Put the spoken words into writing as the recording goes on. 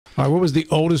All right, what was the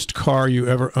oldest car you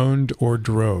ever owned or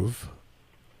drove?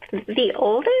 The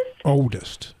oldest?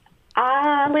 Oldest.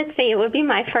 Let's see. It would be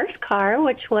my first car,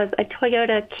 which was a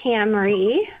Toyota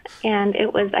Camry, and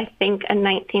it was, I think, a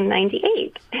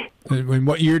 1998. And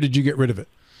what year did you get rid of it?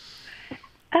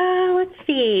 Let's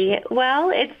see. Well,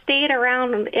 it stayed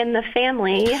around in the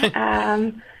family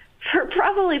for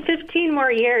probably 15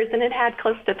 more years, and it had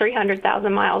close to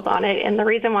 300,000 miles on it. And the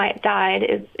reason why it died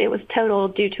is it was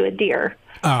totaled due to a deer.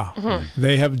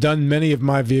 They have done many of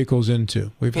my vehicles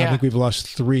into. I think we've lost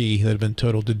 3 that have been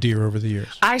totaled to deer over the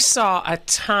years. I saw a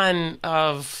ton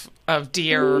of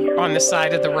deer on the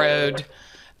side of the road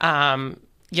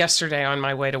yesterday on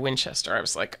my way to Winchester. I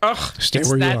was like, oh, it's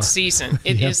that season.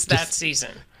 It is that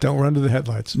season. Don't run to the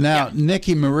headlights. Now,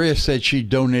 Nikki Maria said she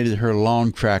donated her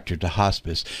lawn tractor to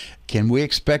Hospice. Can we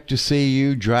expect to see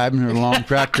you driving her lawn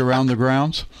tractor around the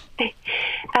grounds?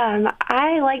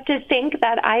 I like to think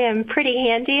that I am pretty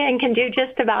handy and can do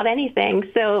just about anything.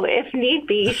 So if need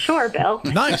be, sure, Bill.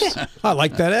 Nice. I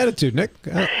like that attitude, Nick.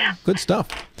 Good stuff.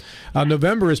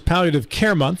 November is Palliative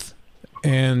Care Month,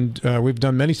 and we've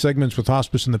done many segments with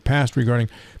Hospice in the past regarding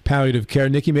palliative care.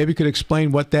 Nikki, maybe you could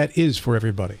explain what that is for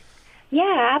everybody.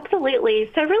 Yeah,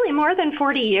 absolutely. So really more than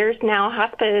 40 years now,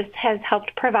 Hospice has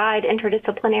helped provide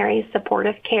interdisciplinary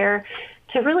supportive care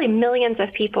to really millions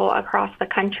of people across the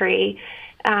country,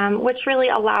 which really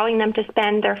allowing them to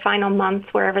spend their final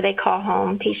months wherever they call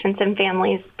home, patients and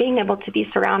families being able to be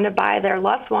surrounded by their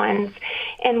loved ones.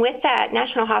 And with that,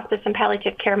 National Hospice and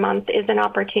Palliative Care Month is an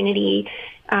opportunity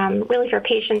really for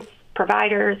patients,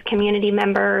 providers, community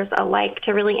members alike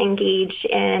to really engage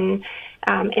in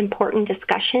important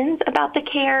discussions about the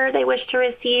care they wish to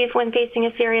receive when facing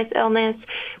a serious illness,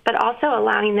 but also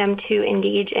allowing them to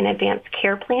engage in advanced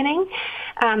care planning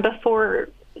before,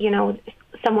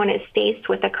 someone is faced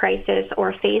with a crisis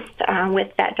or faced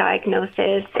with that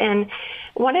diagnosis. And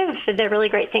one of the really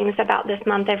great things about this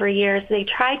month every year is they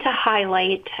try to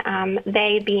highlight,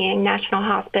 they being National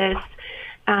Hospice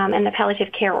and the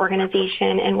palliative care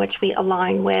organization in which we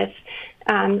align with,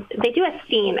 they do a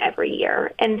theme every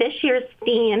year, and this year's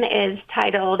theme is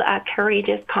titled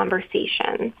Courageous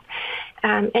Conversations.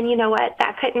 And you know what?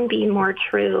 That couldn't be more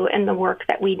true in the work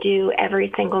that we do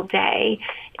every single day,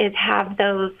 is have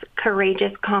those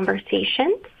courageous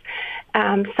conversations.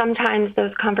 Sometimes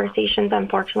those conversations,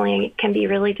 unfortunately, can be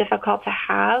really difficult to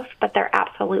have, but they're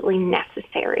absolutely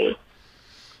necessary.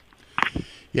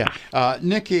 Yeah.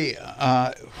 Nikki,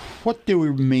 what do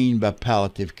we mean by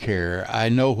palliative care? I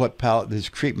know what is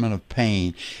treatment of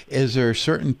pain. Is there a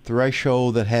certain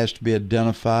threshold that has to be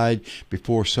identified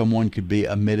before someone could be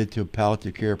admitted to a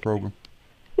palliative care program?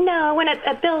 No, when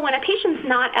a patient's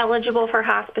not eligible for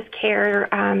hospice care,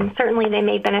 certainly they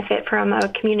may benefit from a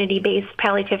community-based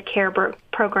palliative care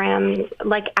program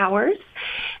like ours.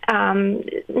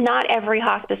 Not every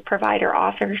hospice provider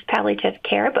offers palliative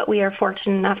care, but we are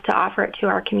fortunate enough to offer it to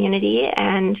our community,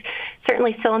 and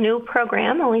certainly still a new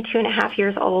program, only 2.5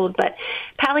 years old, but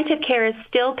palliative care is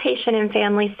still patient and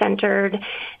family-centered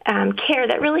care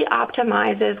that really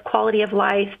optimizes quality of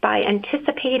life by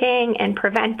anticipating and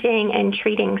preventing and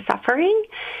treating suffering,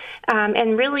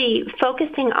 and really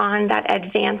focusing on that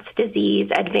advanced disease,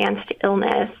 advanced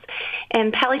illness.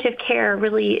 And palliative care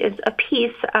really is a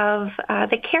piece of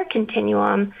the care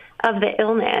continuum of the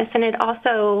illness. And it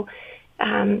also,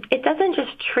 it doesn't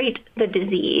just treat the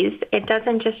disease. It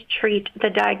doesn't just treat the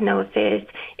diagnosis.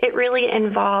 It really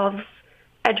involves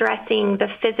addressing the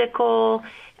physical,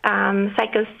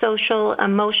 psychosocial,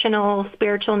 emotional,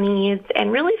 spiritual needs,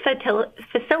 and really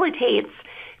facilitates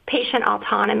patient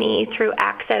autonomy through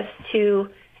access to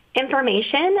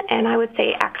information, and I would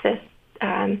say access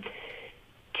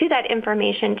to that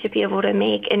information to be able to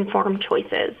make informed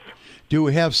choices. Do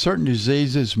we have certain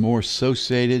diseases more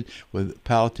associated with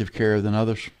palliative care than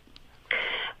others?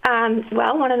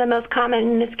 Well, one of the most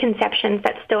common misconceptions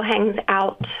that still hangs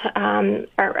out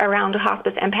around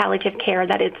hospice and palliative care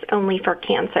that it's only for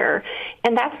cancer,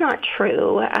 and that's not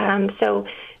true. So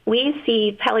we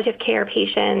see palliative care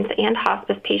patients and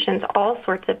hospice patients, all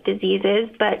sorts of diseases,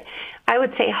 but I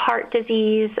would say heart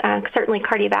disease, certainly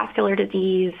cardiovascular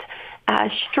disease,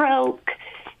 stroke,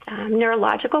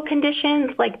 neurological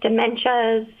conditions like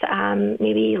dementias,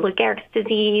 maybe Lou Gehrig's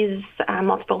disease,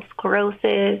 multiple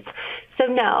sclerosis. So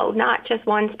no, not just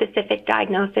one specific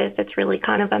diagnosis. It's really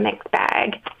kind of a mixed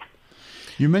bag.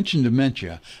 You mentioned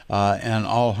dementia and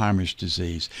Alzheimer's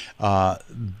disease.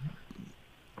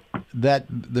 That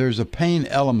there's a pain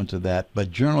element to that,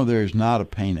 but generally there's not a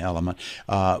pain element.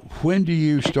 When do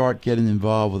you start getting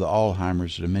involved with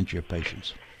Alzheimer's dementia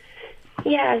patients?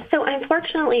 Yeah, so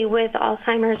unfortunately with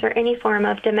Alzheimer's or any form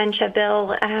of dementia, Bill,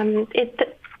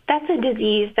 the that's a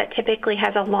disease that typically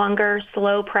has a longer,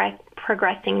 slow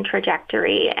progressing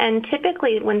trajectory. And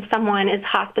typically when someone is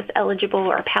hospice eligible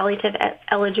or palliative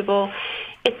eligible,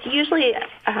 it's usually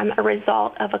a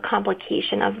result of a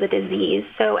complication of the disease.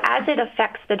 So as it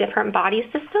affects the different body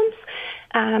systems,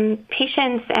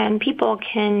 patients and people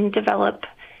can develop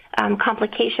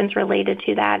complications related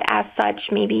to that. As such,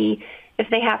 maybe if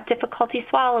they have difficulty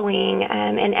swallowing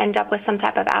and end up with some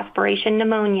type of aspiration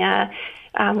pneumonia,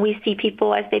 we see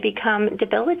people as they become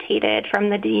debilitated from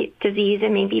the disease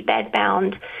and maybe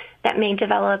bedbound that may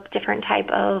develop different type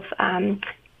of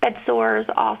bed sores,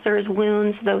 ulcers,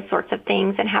 wounds, those sorts of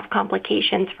things, and have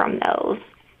complications from those.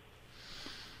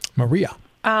 Maria.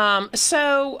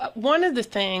 So one of the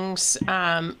things,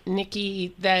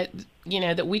 Nikki, that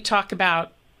we talk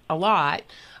about a lot.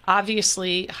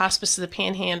 Obviously, Hospice of the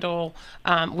Panhandle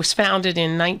was founded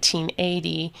in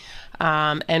 1980,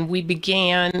 and we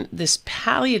began this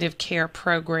palliative care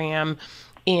program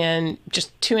in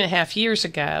just 2.5 years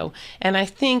ago. And I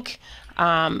think,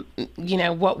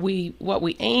 what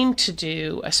we aim to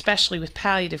do, especially with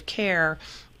palliative care,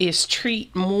 is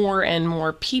treat more and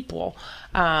more people.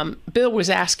 Bill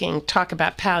was talk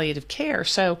about palliative care.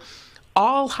 So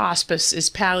all hospice is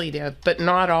palliative, but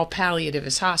not all palliative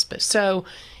is hospice. So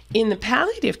in the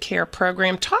palliative care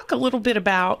program, talk a little bit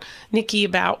about, Nikki,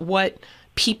 about what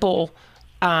people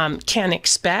can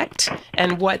expect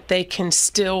and what they can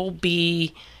still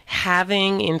be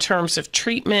having in terms of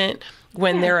treatment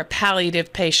when they're a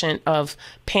palliative patient of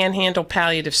Panhandle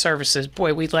Palliative Services.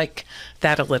 Boy, we like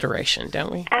that alliteration,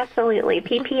 don't we? Absolutely,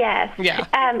 PPS. Yeah.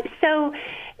 So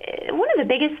one of the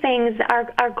biggest things,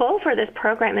 our goal for this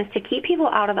program is to keep people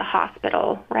out of the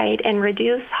hospital, right, and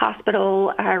reduce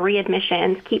hospital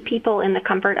readmissions, keep people in the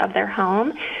comfort of their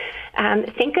home.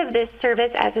 Think of this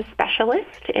service as a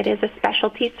specialist. It is a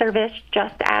specialty service,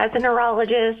 just as a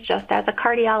neurologist, just as a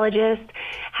cardiologist.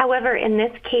 However, in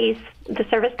this case, the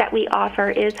service that we offer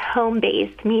is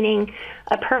home-based, meaning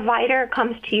a provider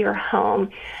comes to your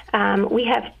home. We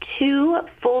have 2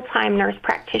 full-time nurse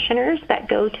practitioners that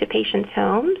go to patients'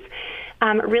 homes,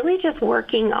 really just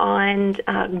working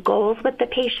on goals with the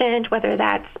patient, whether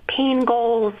that's pain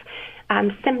goals,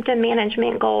 symptom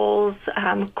management goals,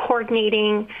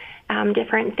 coordinating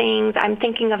different things. I'm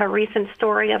thinking of a recent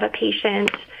story of a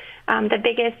patient.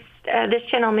 This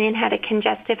gentleman had a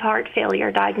congestive heart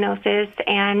failure diagnosis,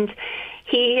 and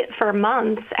he, for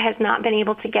months, has not been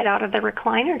able to get out of the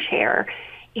recliner chair.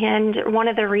 And one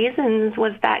of the reasons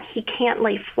was that he can't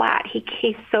lay flat.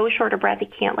 He's so short of breath, he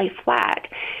can't lay flat.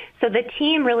 So the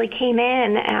team really came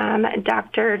in.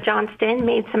 Dr. Johnston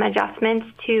made some adjustments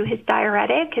to his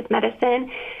diuretic, his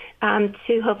medicine,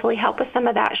 to hopefully help with some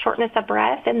of that shortness of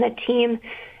breath. And the team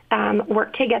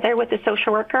worked together with the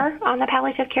social worker on the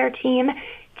palliative care team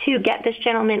to get this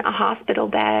gentleman a hospital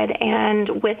bed.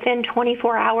 And within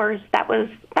 24 hours, that was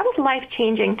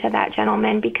life-changing to that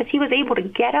gentleman, because he was able to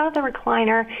get out of the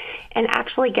recliner and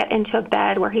actually get into a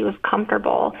bed where he was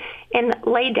comfortable and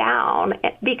lay down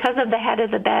because of the head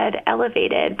of the bed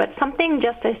elevated. But something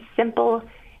just as simple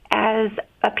as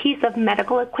a piece of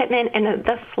medical equipment and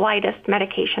the slightest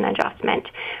medication adjustment.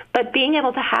 But being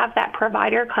able to have that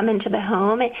provider come into the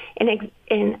home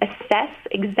and assess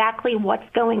exactly what's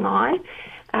going on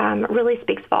really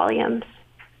speaks volumes.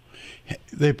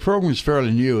 The program is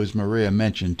fairly new, as Maria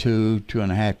mentioned,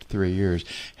 2.5 to 3 years.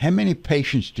 How many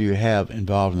patients do you have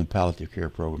involved in the palliative care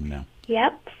program now?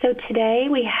 Yep. So today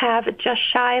we have just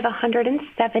shy of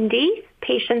 170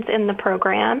 patients in the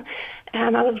program. I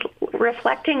was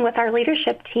reflecting with our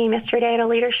leadership team yesterday at a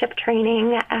leadership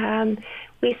training.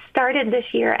 We started this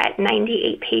year at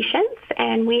 98 patients,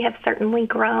 and we have certainly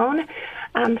grown.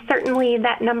 Certainly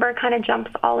that number kind of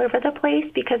jumps all over the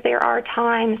place, because there are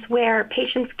times where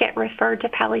patients get referred to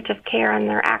palliative care and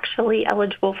they're actually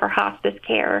eligible for hospice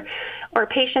care, or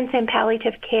patients in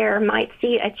palliative care might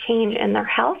see a change in their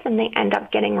health and they end up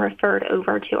getting referred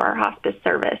over to our hospice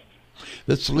service.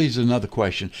 This leads to another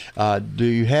question. Do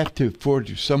you have to, for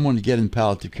someone to get in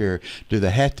palliative care, do they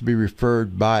have to be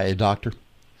referred by a doctor?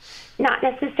 Not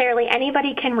necessarily.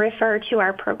 Anybody can refer to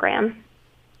our program.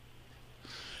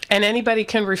 And anybody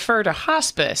can refer to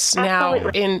hospice.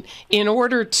 Absolutely. Now, in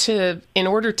order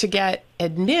to get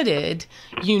admitted,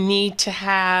 you need to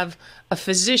have a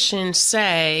physician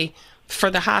say, for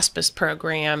the hospice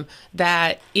program,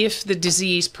 that if the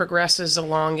disease progresses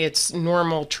along its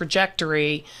normal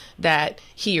trajectory, that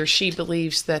he or she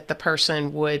believes that the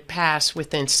person would pass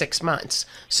within 6 months.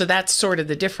 So that's sort of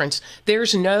the difference.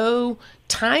 There's no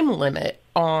time limit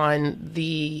on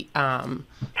the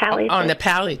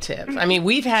palliative. I mean,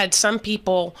 we've had some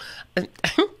people,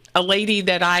 a lady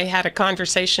that I had a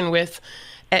conversation with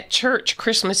at church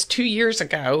Christmas 2 years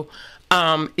ago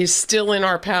is still in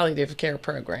our palliative care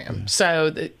program. So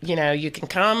that, you can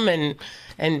come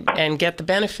and get the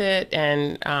benefit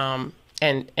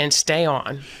and stay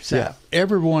on. So. Yeah,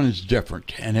 everyone is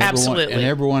different, and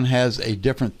everyone has a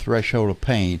different threshold of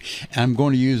pain. And I'm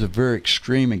going to use a very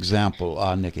extreme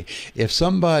example, Nikki. If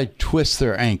somebody twists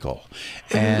their ankle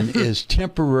and is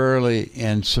temporarily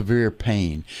in severe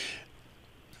pain,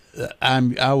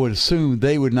 I would assume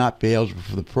they would not be eligible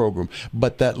for the program.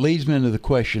 But that leads me into the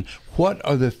question: what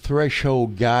are the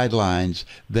threshold guidelines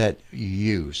that you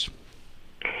use?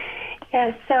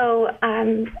 Yeah, so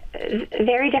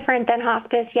very different than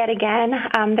hospice yet again.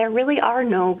 There really are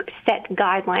no set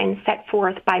guidelines set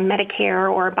forth by Medicare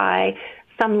or by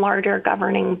some larger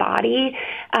governing body.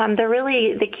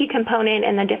 The key component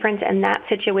and the difference in that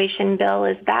situation, Bill,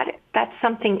 is that that's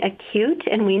something acute,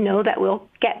 and we know that will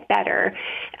get better.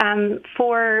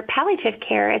 For palliative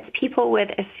care, it's people with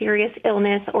a serious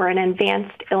illness or an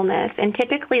advanced illness, and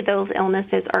typically those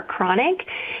illnesses are chronic,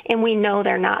 and we know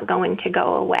they're not going to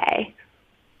go away.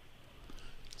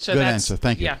 So Good answer.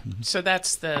 Thank you. Yeah. So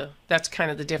that's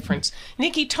kind of the difference.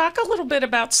 Nikki, talk a little bit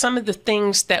about some of the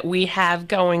things that we have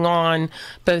going on,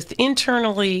 both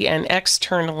internally and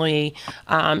externally,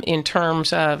 in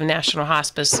terms of National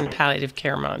Hospice and Palliative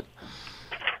Care Month.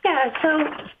 Yeah. So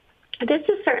this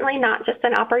is certainly not just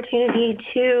an opportunity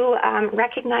to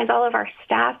recognize all of our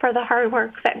staff for the hard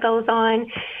work that goes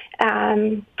on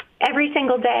every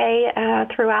single day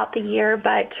throughout the year,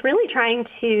 but really trying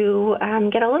to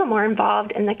get a little more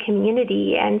involved in the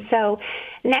community. And so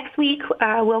next week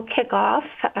we'll kick off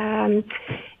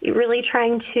really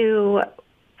trying to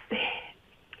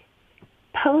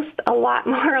post a lot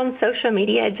more on social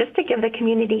media just to give the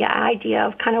community an idea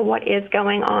of kind of what is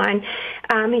going on.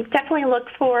 Definitely look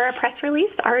for a press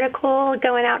release article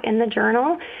going out in the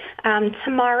journal.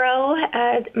 Tomorrow,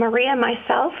 Maria and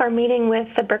myself are meeting with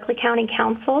the Berkeley County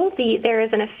Council. There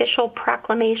is an official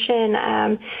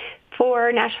proclamation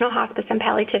for National Hospice and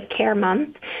Palliative Care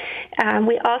Month.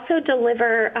 We also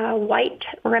deliver white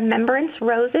remembrance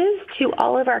roses to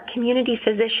all of our community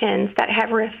physicians that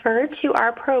have referred to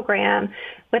our program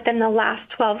within the last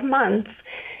 12 months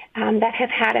that have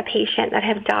had a patient that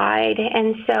have died.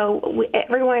 And so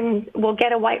everyone will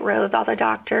get a white rose, all the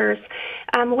doctors,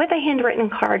 with a handwritten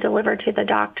card delivered to the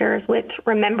doctors with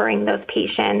remembering those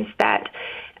patients that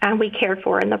we cared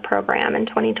for in the program in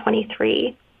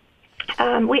 2023.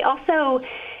 We also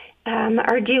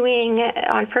are doing,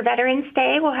 for Veterans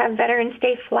Day, we'll have Veterans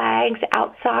Day flags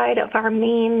outside of our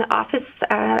main office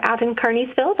out in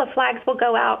Kearneysville. The flags will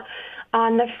go out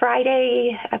on the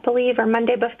Friday, I believe, or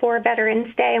Monday before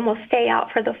Veterans Day, and will stay out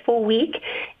for the full week.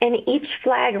 And each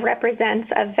flag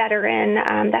represents a veteran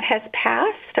that has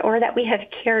passed or that we have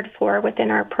cared for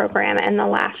within our program in the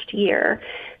last year.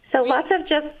 So lots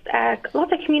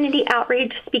of community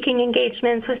outreach, speaking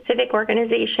engagements with civic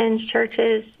organizations,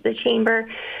 churches, the chamber.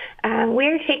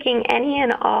 We're taking any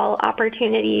and all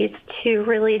opportunities to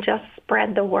really just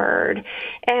spread the word.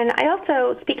 And I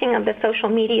also, speaking of the social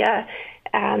media,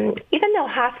 even though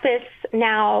hospice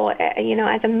now,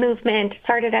 as a movement,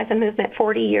 started as a movement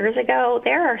 40 years ago,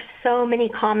 there are so many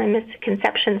common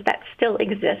misconceptions that still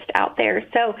exist out there.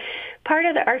 So part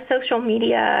of our social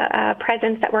media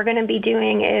presence that we're going to be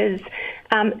doing is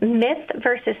myth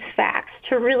versus facts,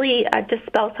 to really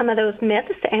dispel some of those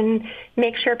myths and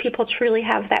make sure people truly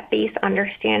have that base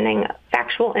understanding,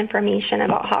 factual information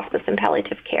about hospice and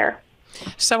palliative care.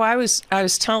 So I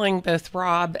was telling both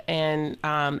Rob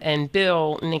and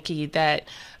Bill, Nikki, that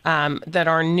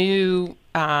our new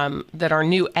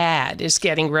ad is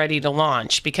getting ready to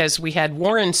launch, because we had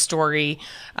Warren's story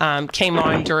came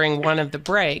on during one of the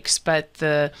breaks, but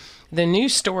the new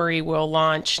story will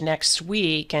launch next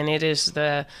week, and it is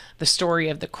the story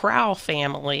of the Crowell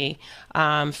family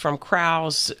from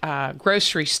Crowell's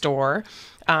grocery store,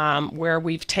 where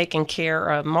we've taken care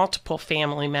of multiple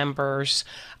family members.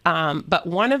 But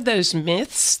one of those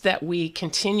myths that we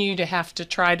continue to have to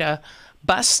try to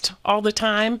bust all the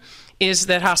time is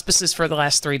that hospice is for the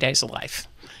last 3 days of life.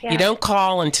 Yeah. You don't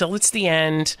call until it's the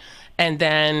end, and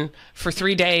then for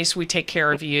 3 days we take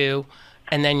care of you,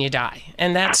 and then you die.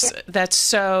 And that's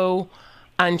so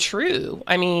untrue.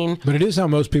 I mean, but it is how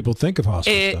most people think of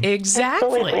hospice.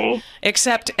 Exactly. Absolutely.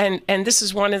 Except, and this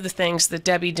is one of the things that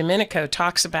Debbie Domenico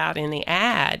talks about in the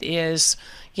ad is,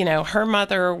 her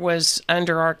mother was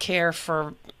under our care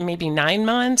for maybe 9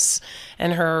 months,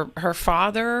 and her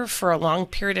father for a long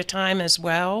period of time as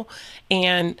well.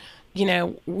 And,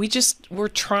 we're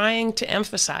trying to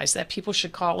emphasize that people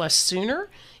should call us sooner,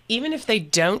 even if they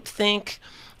don't think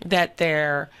that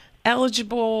their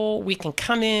eligible, we can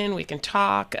come in, we can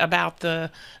talk about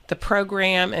the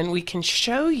program, and we can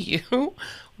show you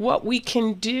what we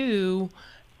can do,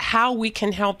 how we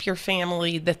can help your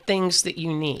family, the things that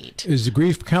you need. Is the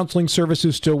grief counseling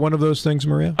services still one of those things,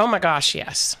 Maria? Oh my gosh,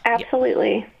 yes.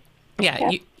 Absolutely.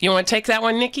 Yeah. You want to take that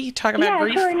one, Nikki? Talk about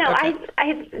grief? Yeah, sure. No,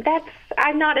 Okay.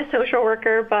 I'm not a social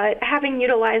worker, but having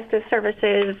utilized the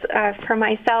services for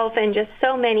myself and just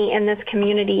so many in this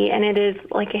community, and it is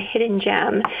like a hidden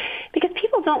gem because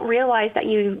people don't realize that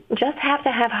you just have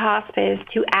to have hospice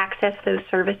to access those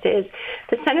services.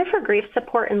 The Center for Grief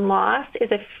Support and Loss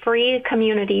is a free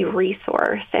community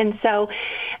resource, and so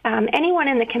anyone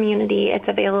in the community it's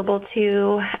available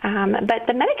to, but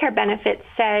the Medicare benefit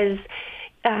says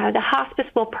the hospice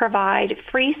will provide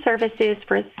free services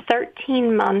for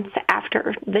 13 months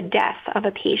after the death of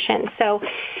a patient. So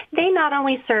they not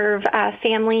only serve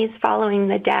families following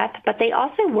the death, but they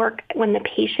also work when the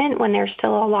patient, when they're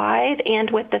still alive,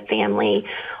 and with the family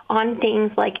on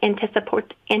things like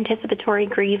anticipatory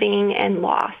grieving and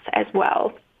loss as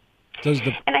well.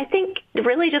 And I think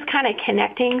really just kind of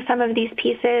connecting some of these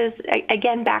pieces,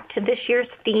 again, back to this year's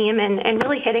theme and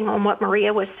really hitting on what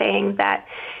Maria was saying, that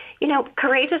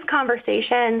courageous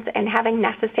conversations and having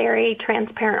necessary,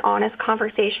 transparent, honest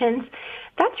conversations,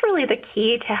 that's really the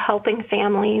key to helping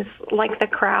families like the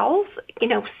Crowells,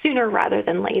 sooner rather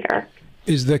than later.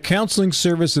 Is the counseling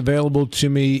service available to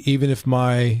me even if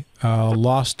my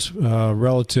lost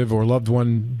relative or loved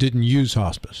one didn't use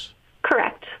hospice?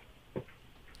 Correct.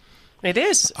 It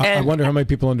is. I wonder how many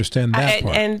people understand that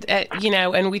part.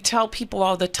 And we tell people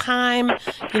all the time,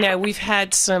 we've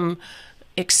had some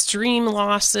extreme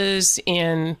losses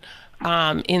in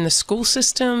the school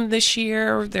system this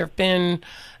year. There have been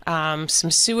some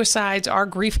suicides. Our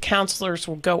grief counselors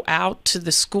will go out to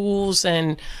the schools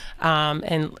and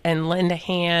lend a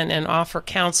hand and offer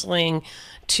counseling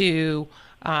to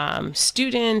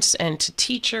students and to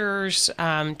teachers,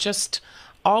 just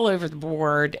all over the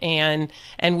board. And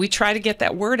we try to get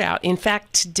that word out. In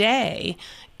fact, today,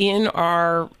 in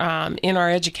our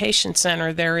education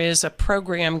center, there is a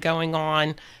program going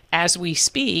on as we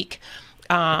speak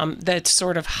that's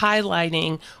sort of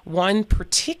highlighting one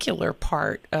particular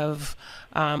part of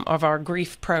our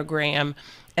grief program,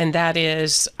 and that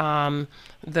is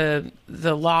the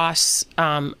loss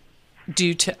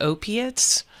due to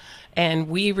opiates. And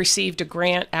we received a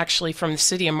grant actually from the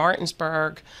city of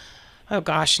Martinsburg. Oh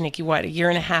gosh, Nikki, a year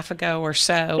and a half ago or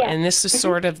so, yeah. And this is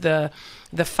sort of the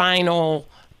final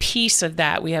piece of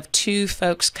that. We have 2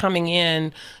 folks coming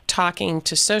in talking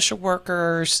to social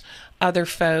workers, other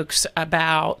folks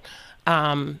about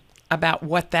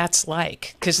what that's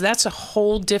like, because that's a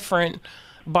whole different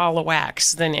ball of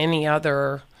wax than any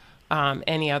other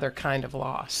kind of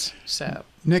loss. So,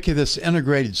 Nikki, this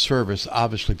integrated service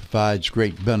obviously provides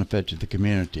great benefit to the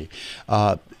community.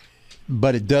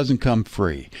 But it doesn't come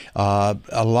free.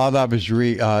 A lot of it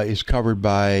is covered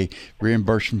by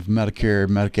reimbursement from Medicare,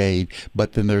 Medicaid,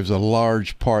 but then there's a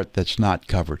large part that's not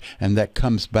covered, and that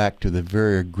comes back to the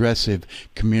very aggressive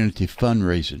community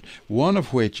fundraising, one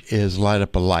of which is Light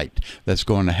Up a Light that's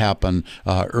going to happen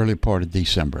early part of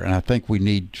December. And I think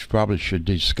we probably should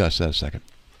discuss that a second.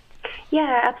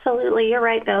 Yeah, absolutely. You're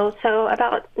right, Bill. So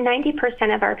about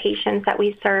 90% of our patients that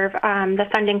we serve, the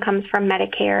funding comes from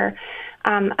Medicare.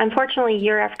 Unfortunately,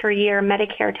 year after year,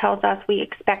 Medicare tells us we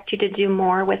expect you to do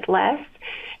more with less.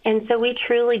 And so we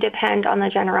truly depend on the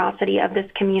generosity of this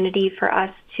community for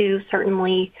us to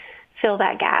certainly fill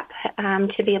that gap,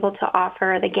 to be able to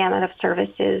offer the gamut of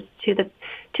services to the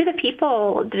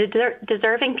people, the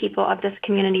deserving people of this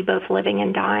community, both living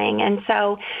and dying. And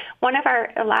so one of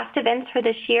our last events for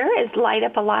this year is Light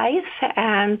Up a Life.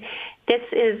 This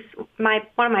is one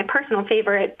of my personal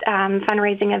favorite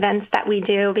fundraising events that we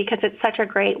do because it's such a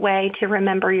great way to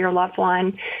remember your loved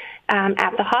one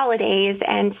at the holidays.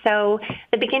 And so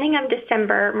the beginning of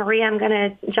December, Maria, I'm going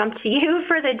to jump to you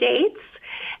for the dates.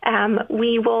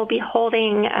 We will be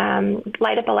holding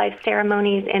Light Up a Life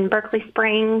ceremonies in Berkeley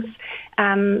Springs,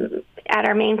 at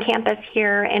our main campus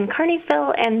here in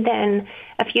Kearneysville, and then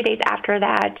a few days after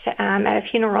that at a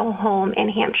funeral home in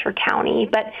Hampshire County.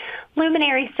 But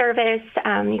luminary service,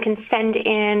 you can send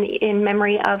in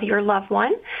memory of your loved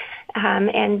one.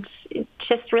 And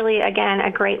just really, again,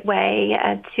 a great way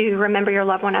to remember your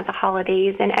loved one at the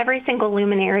holidays. And every single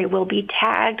luminary will be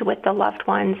tagged with the loved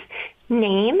one's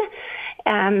name.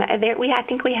 I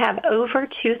think we have over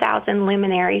 2,000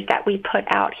 luminaries that we put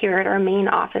out here at our main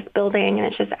office building, and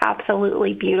it's just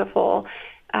absolutely beautiful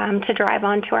to drive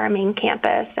onto our main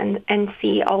campus and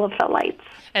see all of the lights.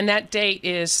 And that date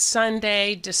is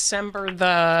Sunday, December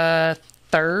the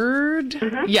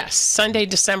 3rd. Yes, Sunday,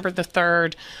 December the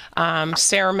 3rd.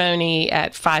 Ceremony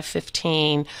at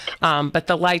 5:15. But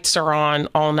the lights are on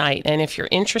all night. And if you're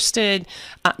interested,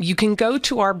 you can go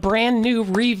to our brand new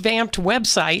revamped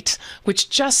website, which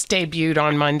just debuted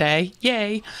on Monday.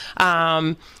 Yay.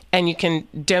 And you can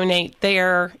donate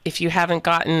there if you haven't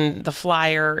gotten the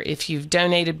flyer. If you've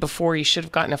donated before, you should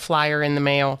have gotten a flyer in the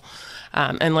mail.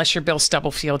 Unless you're Bill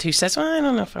Stubblefield, who says, well, I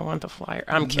don't know if I want the flyer.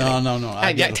 I'm kidding. No.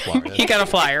 I get a flyer. You got a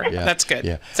flyer. Yeah. That's good.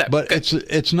 Yeah. So, but good.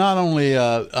 it's not only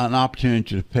an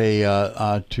opportunity to pay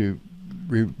to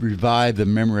revive the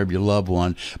memory of your loved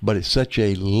one, but it's such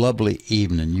a lovely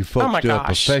evening. You folks do a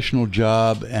professional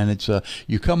job, and it's I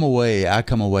come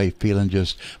away feeling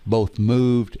just both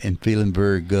moved and feeling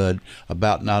very good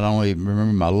about not only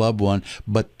remembering my loved one,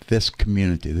 but this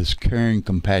community, this caring,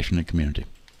 compassionate community.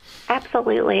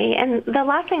 Absolutely. And the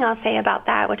last thing I'll say about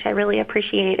that, which I really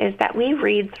appreciate, is that we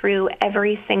read through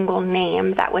every single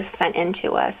name that was sent in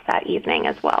to us that evening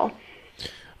as well.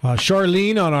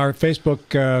 Charlene on our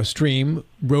Facebook stream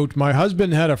wrote, my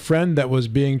husband had a friend that was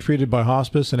being treated by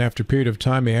hospice, and after a period of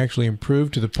time, he actually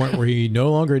improved to the point where he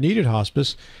no longer needed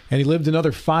hospice, and he lived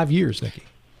another 5 years, Nikki.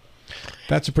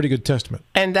 That's a pretty good testament.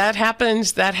 And that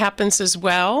happens as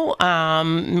well.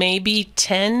 Maybe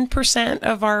 10%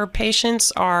 of our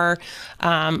patients are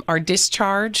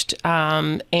discharged,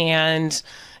 and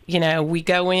we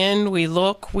go in, we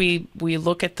look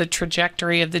at the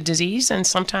trajectory of the disease, and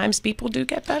sometimes people do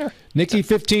get better. Nikki,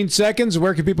 15 seconds.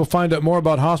 Where can people find out more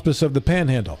about Hospice of the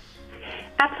Panhandle?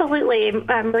 Absolutely.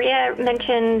 Maria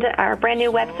mentioned our brand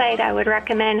new website. I would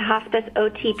recommend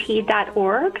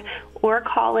hospiceotp.org or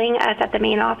calling us at the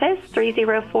main office,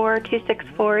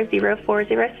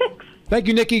 304-264-0406. Thank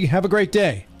you, Nikki. Have a great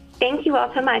day. Thank you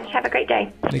all so much. Have a great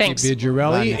day. Nikki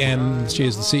Bigiarelli, and she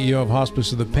is the CEO of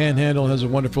Hospice of the Panhandle, has a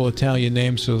wonderful Italian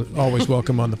name, so always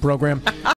welcome on the program.